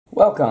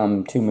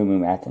Welcome to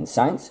MooMooMath and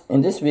Science.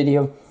 In this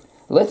video,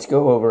 let's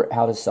go over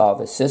how to solve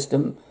a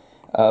system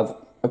of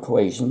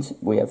equations.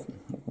 We have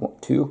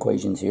two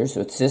equations here,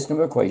 so it's system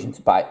of equations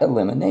by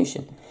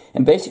elimination.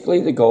 And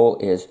basically the goal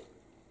is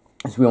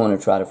we want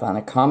to try to find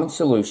a common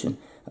solution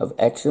of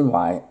x and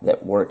y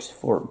that works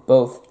for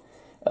both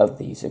of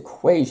these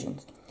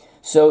equations.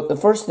 So the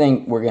first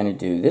thing we're going to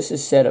do, this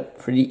is set up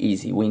pretty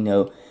easy. We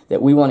know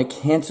that we want to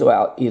cancel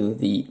out either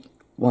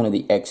one of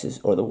the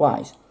x's or the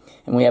y's.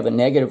 And we have a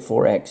negative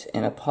 4x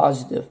and a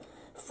positive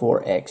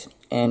 4x.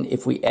 And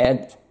if we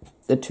add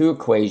the two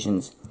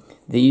equations,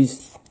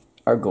 these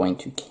are going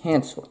to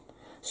cancel.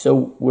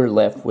 So we're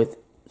left with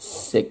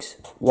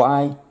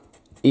 6y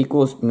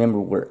equals,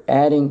 remember we're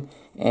adding,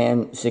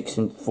 and 6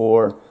 and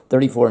 4,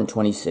 34 and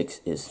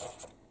 26 is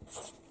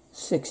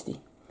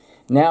 60.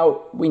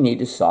 Now we need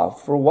to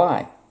solve for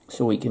y.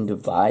 So we can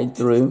divide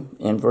through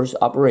inverse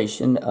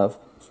operation of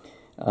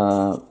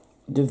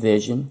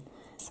division.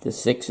 The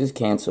 6 is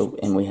canceled,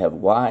 and we have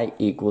y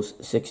equals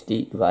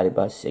 60 divided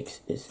by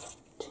 6 is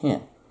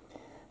 10.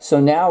 So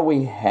now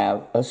we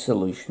have a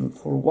solution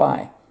for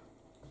y.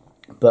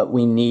 But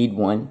we need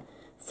one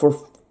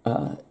for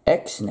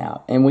x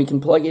now, and we can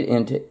plug it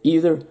into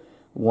either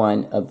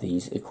one of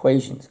these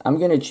equations. I'm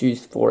going to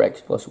choose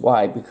 4x plus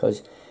y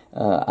because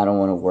I don't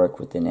want to work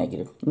with the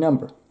negative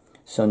number.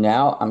 So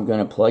now I'm going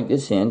to plug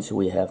this in, so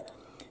we have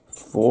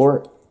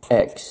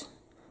 4x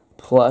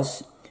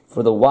plus,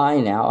 for the y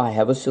now I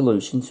have a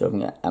solution, so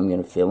I'm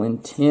going to fill in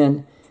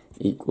 10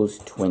 equals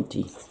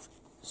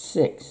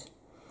 26.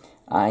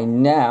 Let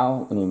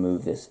me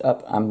move this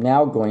up, I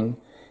need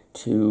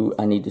to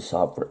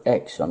solve for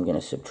x, so I'm going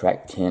to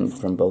subtract 10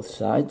 from both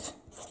sides.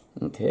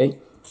 Okay,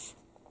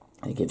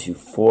 it gives you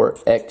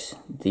 4x,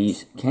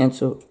 these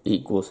cancel,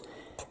 equals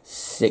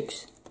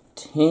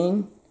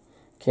 16.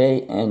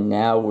 Okay, and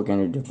now we're going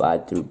to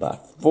divide through by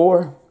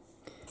 4,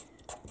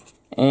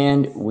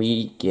 and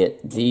we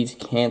get these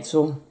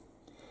cancel,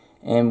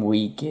 and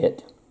we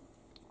get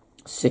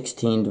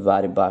 16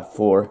 divided by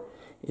 4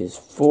 is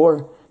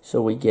 4,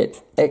 so we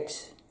get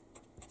x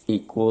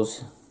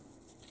equals,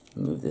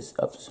 move this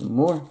up some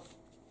more,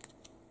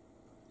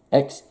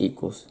 x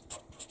equals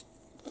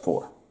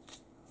 4.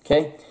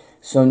 Okay,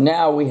 so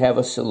now we have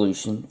a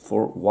solution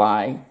for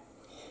y.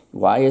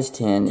 Y is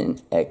 10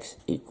 and x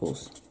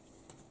equals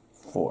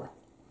 4.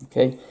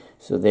 Okay,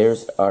 so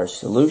there's our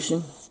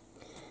solution.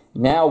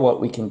 Now what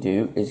we can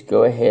do is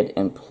go ahead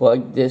and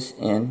plug this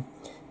in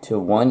to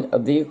one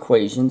of the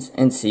equations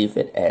and see if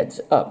it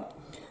adds up.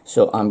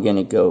 So I'm going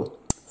to go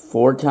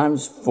 4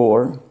 times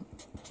 4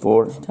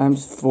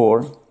 times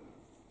 4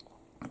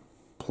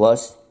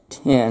 plus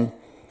 10,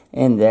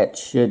 and that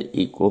should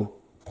equal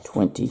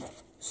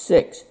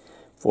 26.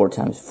 4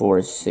 times 4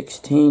 is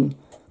 16,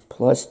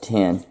 plus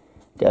 10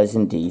 does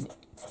indeed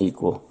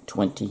equal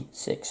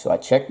 26. So I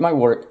checked my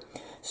work,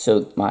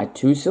 so my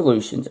two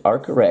solutions are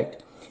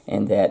correct,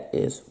 and that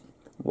is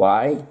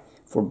y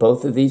for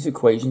both of these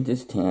equations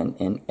is 10,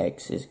 and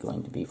x is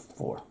going to be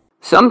 4.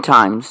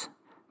 Sometimes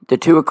the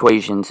two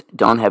equations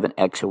don't have an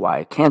x or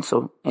y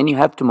cancel, and you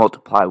have to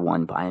multiply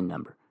one by a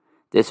number.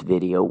 This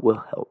video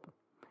will help.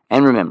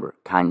 And remember,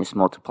 kindness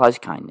multiplies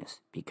kindness.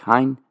 Be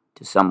kind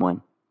to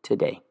someone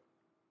today.